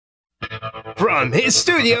from his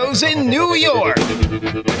studios in New York.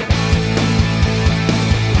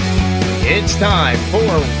 It's time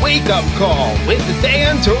for Wake Up Call with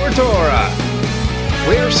Dan Tortora,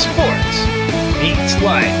 where sports meets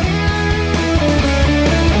life.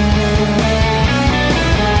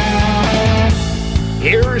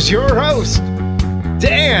 Here's your host,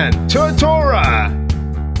 Dan Tortora.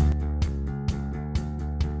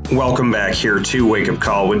 Welcome back here to Wake Up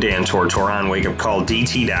Call with Dan Tortora on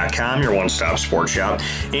wakeupcalldt.com, your one-stop sports shop,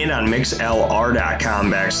 and on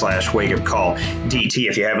mixlr.com/wakeupcalldt.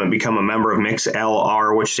 If you haven't become a member of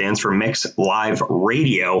MixLR, which stands for Mix Live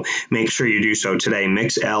Radio, make sure you do so today.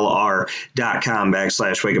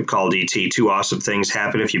 mixlr.com/wakeupcalldt. Two awesome things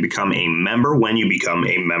happen if you become a member. When you become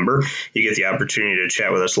a member, you get the opportunity to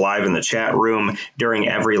chat with us live in the chat room during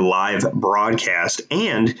every live broadcast,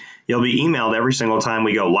 and you'll be emailed every single time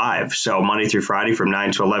we go live. So Monday through Friday from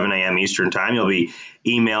 9 to 11 a.m. Eastern Time, you'll be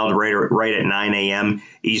emailed right at 9 a.m.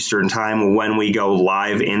 Eastern Time when we go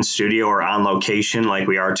live in studio or on location like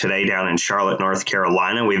we are today down in Charlotte, North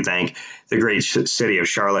Carolina. We thank the great city of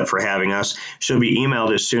Charlotte for having us. She'll be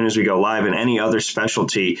emailed as soon as we go live, and any other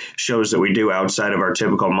specialty shows that we do outside of our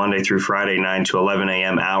typical Monday through Friday 9 to 11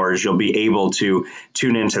 a.m. hours, you'll be able to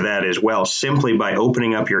tune into that as well simply by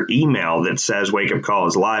opening up your email that says Wake Up Call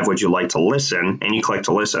is live. Would you like to listen? And you click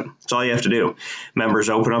to listen. That's all you have to do. Members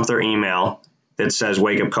open up their email that says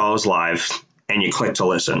Wake Up Call is live, and you click to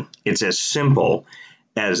listen. It's as simple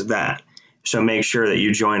as that. So make sure that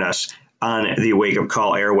you join us on the Wake Up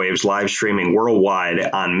Call airwaves, live streaming worldwide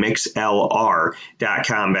on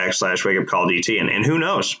mixlr.com/wakeupcalldt. And who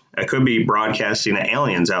knows, I could be broadcasting to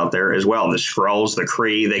aliens out there as well. The Skrulls, the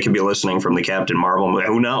Kree, they could be listening from the Captain Marvel.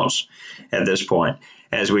 Who knows at this point,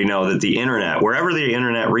 as we know that the internet, wherever the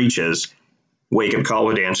internet reaches, Wake Up Call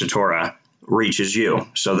with Dan Tortora reaches you.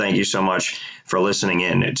 So thank you so much for listening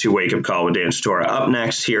in to Wake Up Call with Dan Tortora. Up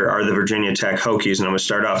next here are the Virginia Tech Hokies, and I'm going to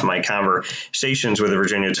start off my conversations with the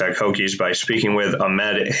Virginia Tech Hokies by speaking with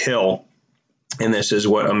Ahmed Hill, and this is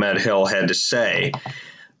what Ahmed Hill had to say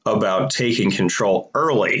about taking control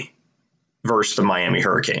early versus the Miami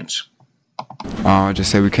Hurricanes. Just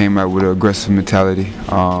say we came out with an aggressive mentality.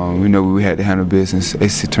 We know we had to handle business.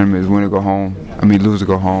 ACC tournament is win or go home. Lose or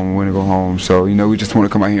go home, win or go home. So, we just want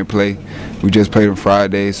to come out here and play. We just played on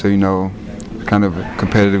Friday, so, kind of a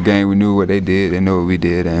competitive game. We knew what they did, they knew what we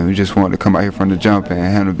did, and we just wanted to come out here from the jump and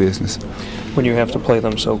handle business. When you have to play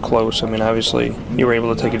them so close, obviously you were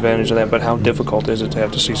able to take advantage of that, but how difficult is it to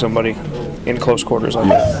have to see somebody in close quarters like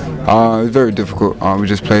that? It's very difficult. We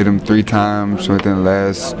just played them 3 times within the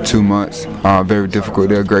last 2 months. Very difficult.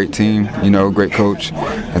 They're a great team, great coach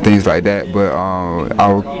and things like that. But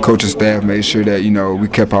our coaching staff made sure that, we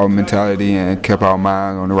kept our mentality and kept our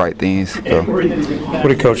mind on the right things. So. What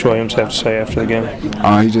did Coach Williams have to say after the game?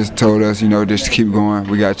 He just told us, just to keep going.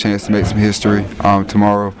 We got a chance to make some history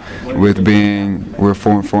tomorrow with we're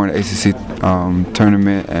 4-4 in the ACC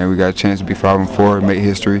tournament, and we got a chance to be 5-4, make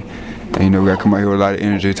history. And, we got to come out here with a lot of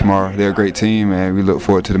energy tomorrow. They're a great team, and we look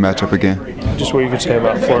forward to the matchup again. Just what you could say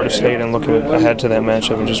about Florida State and looking ahead to that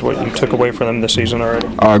matchup and just what you took away from them this season already.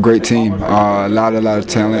 Great team. A lot of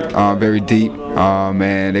talent, very deep.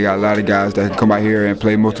 And they got a lot of guys that can come out here and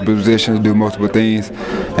play multiple positions, do multiple things.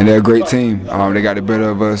 And they're a great team. They got the better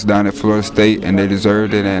of us down at Florida State, and they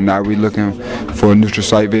deserved it. And now we're looking for a neutral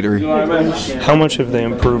site victory. How much have they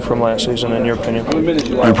improved from last season, in your opinion?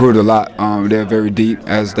 Improved a lot. They're very deep,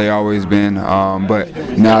 as they always been. But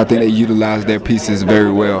now I think they utilize their pieces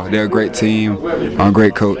very well. They're a great team,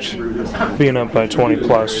 great coach. Being up by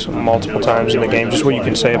 20-plus multiple times in the game, just what you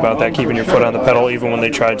can say about that, keeping your foot on the pedal even when they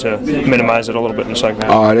tried to minimize it a little bit in the second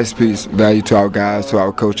half. That speaks value to our guys, to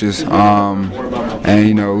our coaches.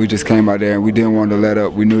 And, we just came out there and we didn't want to let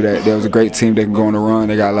up. We knew that there was a great team that can go on the run.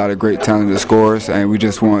 They got a lot of great talented scorers, and we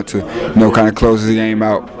just wanted to, kind of close the game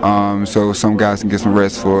out so some guys can get some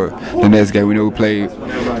rest for the next game. We know we played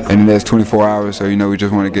in the next 24 hours, so, we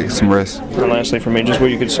just want to get some rest. And lastly for me, just what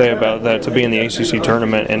you could say about that, to be in the ACC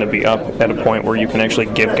tournament and to be up at a point where you can actually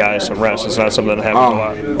give guys some rest. It's not something that happens a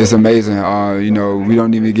lot. It's amazing. We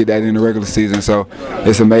don't even get that in the regular season, so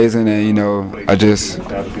it's amazing, and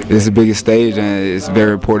it's the biggest stage, and it's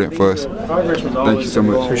very important for us. Thank you so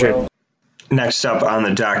much. Appreciate it. Next up on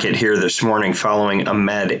the docket here this morning, following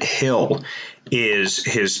Ahmed Hill, is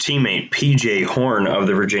his teammate PJ Horn of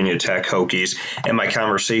the Virginia Tech Hokies, and my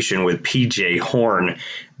conversation with PJ Horn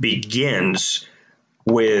begins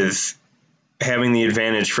with having the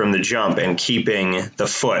advantage from the jump and keeping the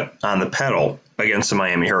foot on the pedal against the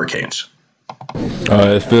Miami Hurricanes.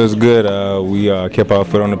 It feels good. We kept our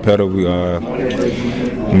foot on the pedal. We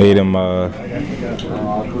made them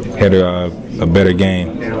had a better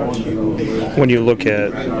game. When you look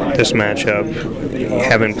at this matchup,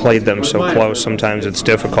 having played them so close, sometimes it's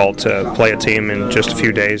difficult to play a team in just a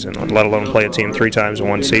few days, and let alone play a team 3 times in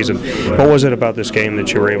one season. What was it about this game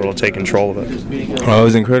that you were able to take control of it? It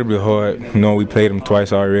was incredibly hard. We played them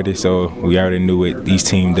twice already, so we already knew what each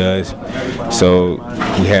team does. So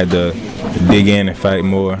we had to dig in and fight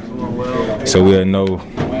more, so we'll know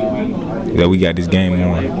that we got this game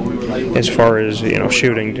on. As far as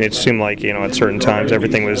shooting, it seemed like at certain times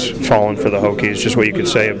everything was falling for the Hokies. Just what you could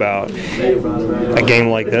say about a game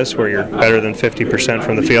like this, where you're better than 50%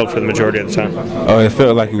 from the field for the majority of the time. Oh, it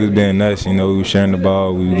felt like it was being us. We were sharing the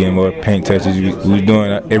ball. We were getting more paint touches. We were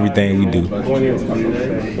doing everything we do.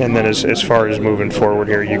 And then as far as moving forward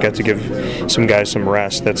here, you got to give some guys some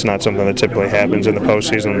rest. That's not something that typically happens in the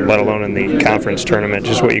postseason, let alone in the conference tournament.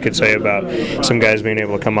 Just what you could say about some guys being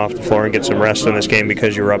able to come off the floor and get some rest in this game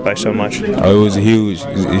because you were up by so much. Oh, it was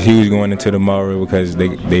huge going into tomorrow because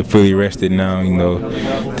they fully rested now.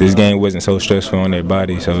 This game wasn't so stressful on their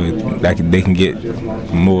body, so they can get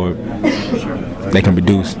more. They can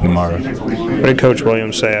produce tomorrow. What did Coach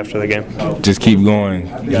Williams say after the game? Just keep going,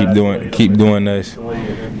 keep doing this,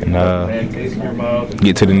 and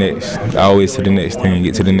get to the next. Always to the next thing.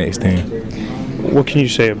 Get to the next thing. What can you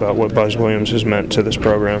say about what Buzz Williams has meant to this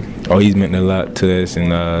program? Oh, he's meant a lot to us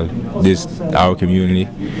and our community.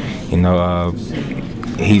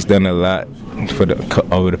 He's done a lot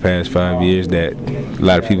over the past 5 years that a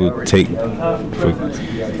lot of people take for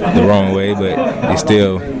the wrong way, but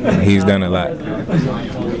he's done a lot.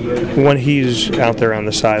 When he's out there on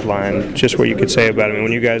the sideline, just what you could say about him.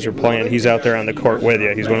 When you guys are playing, he's out there on the court with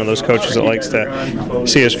you. He's one of those coaches that likes to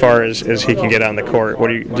see as far as he can get on the court.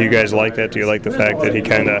 Do you guys like that? Do you like the fact that he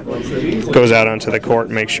kind of goes out onto the court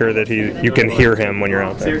and makes sure that you can hear him when you're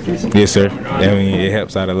out there? Yes, sir. It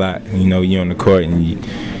helps out a lot. You're on the court and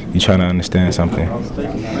you're trying to understand something.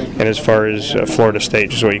 And as far as Florida State,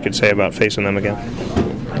 just what you could say about facing them again?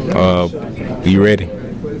 Be ready.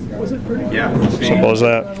 Yeah. Simple as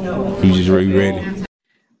that. You just be ready.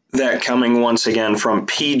 That coming once again from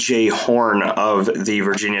P.J. Horn of the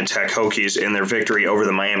Virginia Tech Hokies in their victory over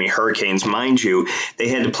the Miami Hurricanes. Mind you, they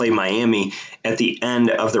had to play Miami at the end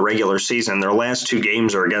of the regular season. Their last 2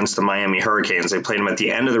 games are against the Miami Hurricanes. They played them at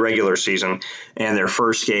the end of the regular season, and their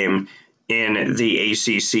first game in the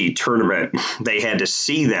ACC tournament, they had to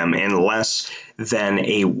see them in less than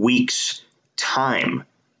a week's time.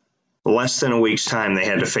 Less than a week's time, they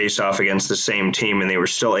had to face off against the same team, and they were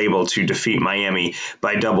still able to defeat Miami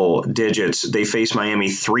by double digits. They faced Miami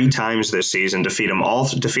 3 times this season, defeated them all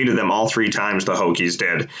 3 times, the Hokies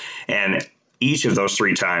did, and each of those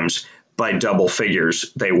 3 times by double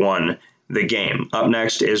figures, they won the game. Up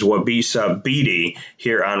next is Wabissa Bede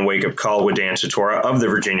here on Wake Up Call with Dan Tortora of the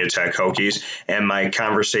Virginia Tech Hokies, and my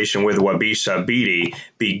conversation with Wabissa Bede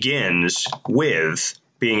begins with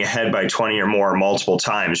being ahead by 20 or more multiple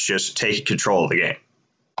times, just taking control of the game.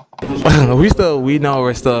 We know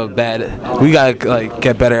we're still bad. We gotta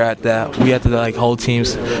get better at that. We have to hold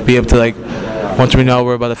teams, be able to once we know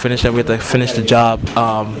we're about to finish it, we have to finish the job.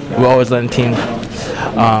 We're always letting teams.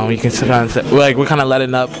 You can kind of say, we're kind of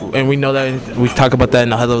letting up, and we know that we talk about that in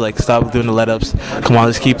the huddle. Stop doing the let ups. Come on,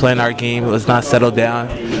 let's keep playing our game. Let's not settle down.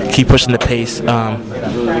 Keep pushing the pace.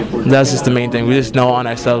 That's just the main thing. We just know on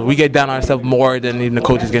ourselves. We get down on ourselves more than even the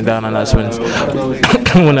coaches get down on us when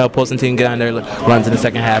the opposing team get on there runs in the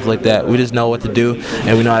second half like that. We just know what to do,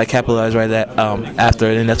 and we know how to capitalize right that after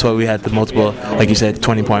it, and that's why we had the multiple, like you said,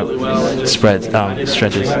 20-point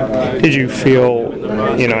stretches. Did you feel,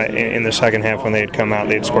 in the second half when they had come out,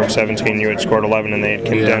 they had scored 17, you had scored 11, and they had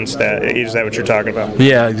condensed that? Is that what you're talking about?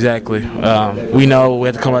 Yeah, exactly. We know we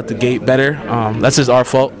have to come out the gate better. That's just our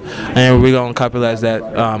fault, and we're going to capitalize that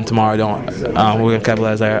tomorrow. We're going to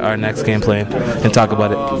capitalize our next game plan and talk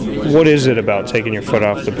about it. What is it about taking your foot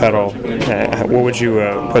off the pedal? What would you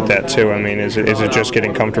put that to? I mean, is it just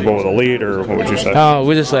getting comfortable with a lead, or what would you say?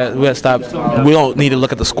 We gotta stop. We don't need to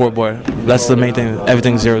look at the scoreboard. That's the main thing.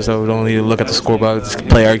 Everything's 0, so we don't need to look at the scoreboard. Just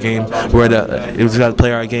play our game. We just gotta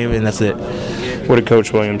play our game, and that's it. What did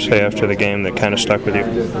Coach Williams say after the game that kind of stuck with you?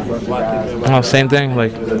 Same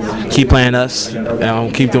thing. Keep playing us,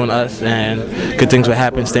 keep doing us, and good things will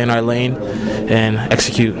happen. Stay in our lane and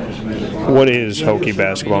execute. What is Hokie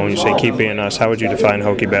basketball? When you say keep being us, how would you define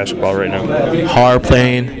Hokie basketball right now? Hard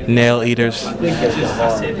playing, nail eaters,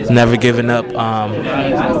 never giving up,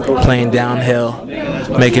 playing downhill,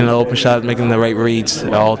 making the open shots, making the right reads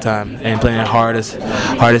all the time, and playing hard as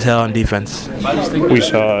hell on defense. We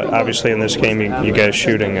saw, obviously, in this game, you guys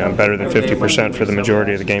shooting better than 50% for the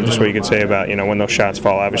majority of the game. Just what you could say about, when those shots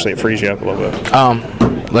fall, obviously it frees you up a little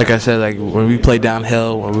bit. like I said, like when we play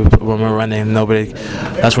downhill, when we're running,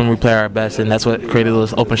 that's when we play our best, and that's what created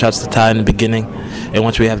those open shots to tie in the beginning. And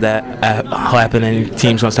once we have that happening,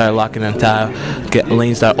 teams gonna start locking and tie,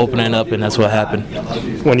 lanes start opening up, and that's what happened.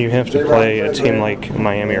 When you have to play a team like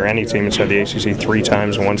Miami or any team inside the ACC 3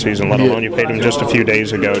 times in one season, let alone you played them just a few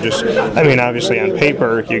days ago. Obviously on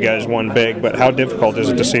paper you guys won big, but how difficult is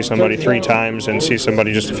it to see somebody 3 times and see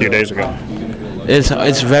somebody just a few days ago?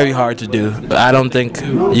 It's very hard to do. I don't think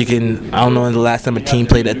you can. I don't know when the last time a team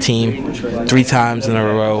played a team 3 times in a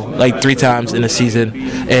row, like 3 times in a season,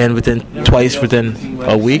 and twice within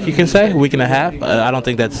a week. You can say a week and a half. I don't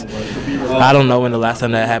think that's. I don't know when the last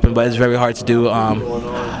time that happened, but it's very hard to do.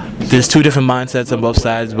 There's 2 different mindsets on both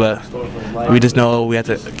sides, but we just know we have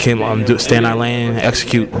to stay in our lane,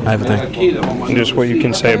 execute everything. Just what you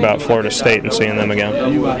can say about Florida State and seeing them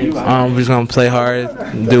again. We're just gonna play hard,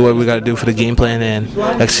 do what we got to do for the game plan, and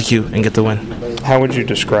execute and get the win. How would you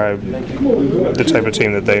describe the type of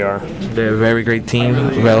team that they are? They're a very great team,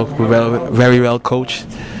 very well coached.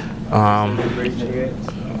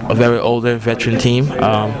 A very older veteran team.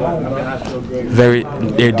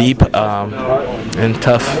 They're deep and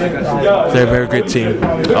tough. They're a very good team.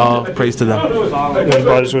 All praise to them. When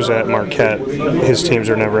Buzz was at Marquette, his teams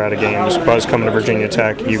are never out of games. Buzz coming to Virginia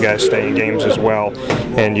Tech, you guys stay in games as well,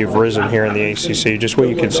 and you've risen here in the ACC. Just what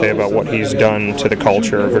you could say about what he's done to the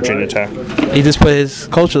culture of Virginia Tech. He just put his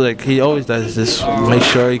culture like he always does. Just make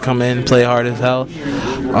sure he come in, play hard as hell,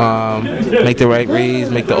 make the right reads,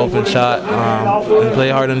 make the open shot, and play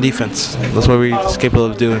hard on defense. That's what we're capable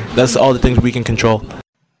of doing. That's all the things we can control.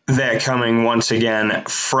 That coming once again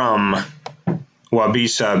from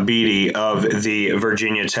Wabissa Bede of the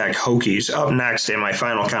Virginia Tech Hokies. Up next in my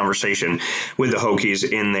final conversation with the Hokies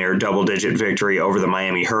in their double-digit victory over the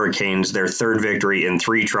Miami Hurricanes, their 3rd victory in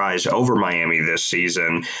 3 tries over Miami this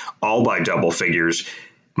season, all by double figures.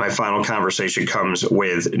 My final conversation comes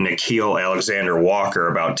with Nickeil Alexander-Walker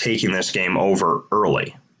about taking this game over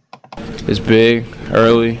early. It's big,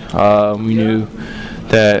 early. We knew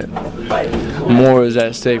that more is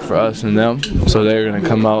at stake for us and them, so they're going to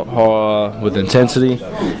come out hard with intensity,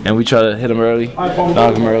 and we try to hit them early,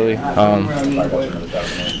 knock them early,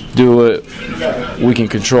 do what we can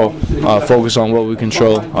control, focus on what we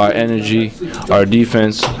control, our energy, our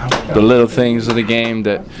defense, the little things of the game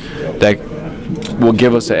that will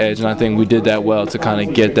give us the edge, and I think we did that well to kind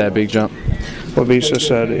of get that big jump. Wabissa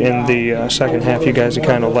said in the second half you guys have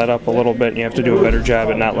kind of let up a little bit and you have to do a better job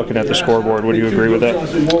at not looking at the scoreboard. Would you agree with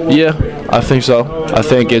that? Yeah, I think so. I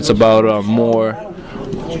think it's about more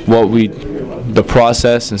the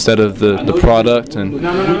process instead of the product, and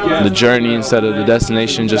the journey instead of the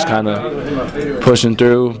destination, just kind of pushing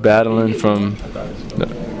through, battling from the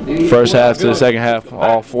first half to the second half,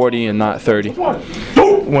 all 40 and not 30.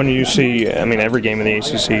 When you see, every game in the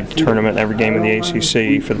ACC tournament, every game in the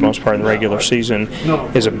ACC, for the most part in the regular season,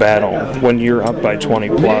 is a battle. When you're up by 20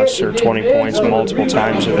 plus or 20 points multiple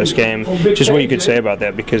times in this game, just what you could say about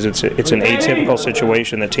that, because it's an atypical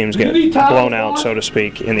situation that teams get blown out, so to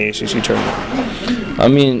speak, in the ACC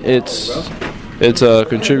tournament. It's a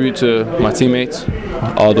contribute to my teammates,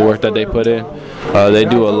 all the work that they put in. They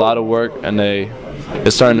do a lot of work, and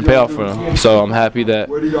it's starting to pay off for them. So I'm happy that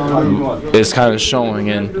it's kind of showing,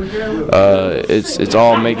 and it's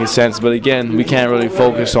all making sense. But again, we can't really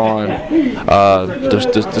focus on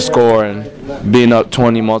the score and being up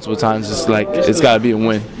 20 multiple times. It's got to be a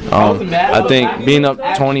win. I think being up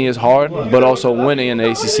 20 is hard, but also winning in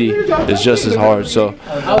the ACC is just as hard. So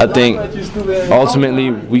I think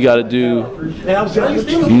ultimately we got to do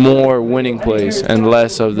more winning plays and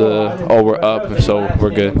less of we're up, so we're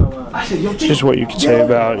good. Just what you could say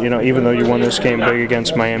about, even though you won this game big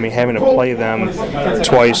against Miami, having to play them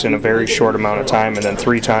twice in a very short amount of time and then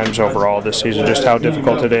 3 times overall this season, just how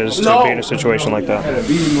difficult it is to be in a situation like that.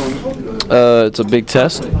 It's a big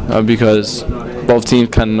test because both teams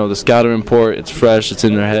kind of know the scouting report. It's fresh, it's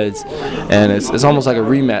in their heads, and it's almost like a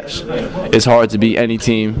rematch. It's hard to beat any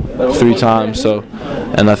team 3 times,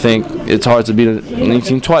 and I think it's hard to beat any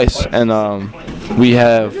team twice. And we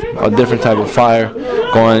have a different type of fire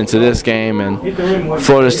going into this game, and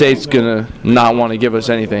Florida State's gonna not want to give us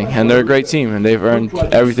anything, and they're a great team, and they've earned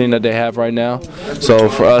everything that they have right now. So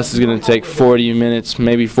for us, it's gonna take 40 minutes,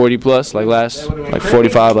 maybe 40 plus, like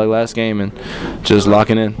 45 like last game, and just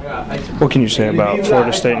locking in. What can you say about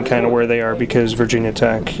Florida State and kind of where they are, because Virginia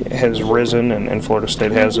Tech has risen and Florida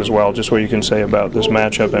State has as well? Just what you can say about this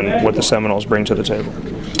matchup and what the Seminoles bring to the table.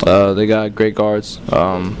 They got great guards.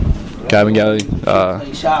 Kevin Galley,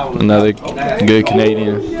 another good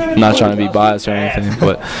Canadian. Not trying to be biased or anything,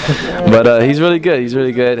 but he's really good. He's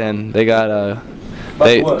really good, and they got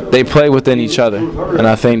they play within each other, and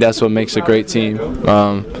I think that's what makes a great team.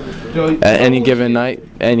 At any given night,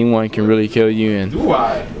 anyone can really kill you,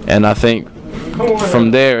 and I think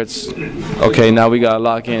from there it's okay. Now we gotta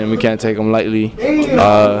lock in. We can't take them lightly.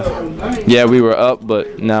 Yeah, we were up,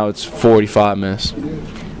 but now it's 45 minutes.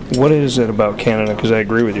 What is it about Canada? Because I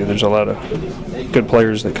agree with you. There's a lot of good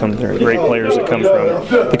players that come there, great players that come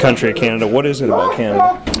from the country of Canada. What is it about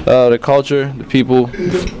Canada? The culture, the people.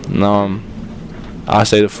 I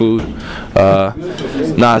say the food. I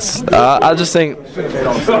just think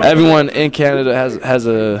everyone in Canada has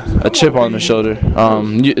a chip on their shoulder.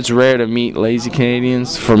 It's rare to meet lazy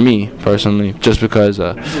Canadians, for me personally, just because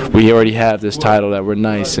we already have this title that we're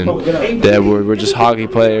nice and that we're just hockey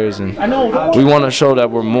players, and we want to show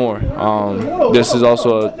that we're more. This is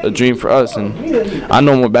also a dream for us, and I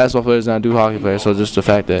know more basketball players than I do hockey players, so just the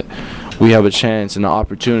fact that we have a chance and an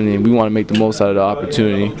opportunity, and we want to make the most out of the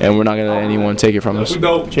opportunity, and we're not going to let anyone take it from us.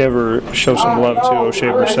 Did you ever show some love to O'Shea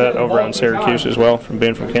Brissett over on Syracuse as well, from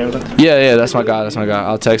being from Canada? Yeah, that's my guy.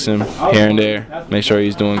 I'll text him here and there, make sure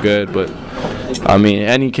he's doing good. But, I mean,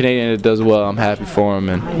 any Canadian that does well, I'm happy for him,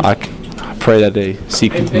 and I pray that they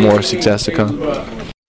seek more success to come.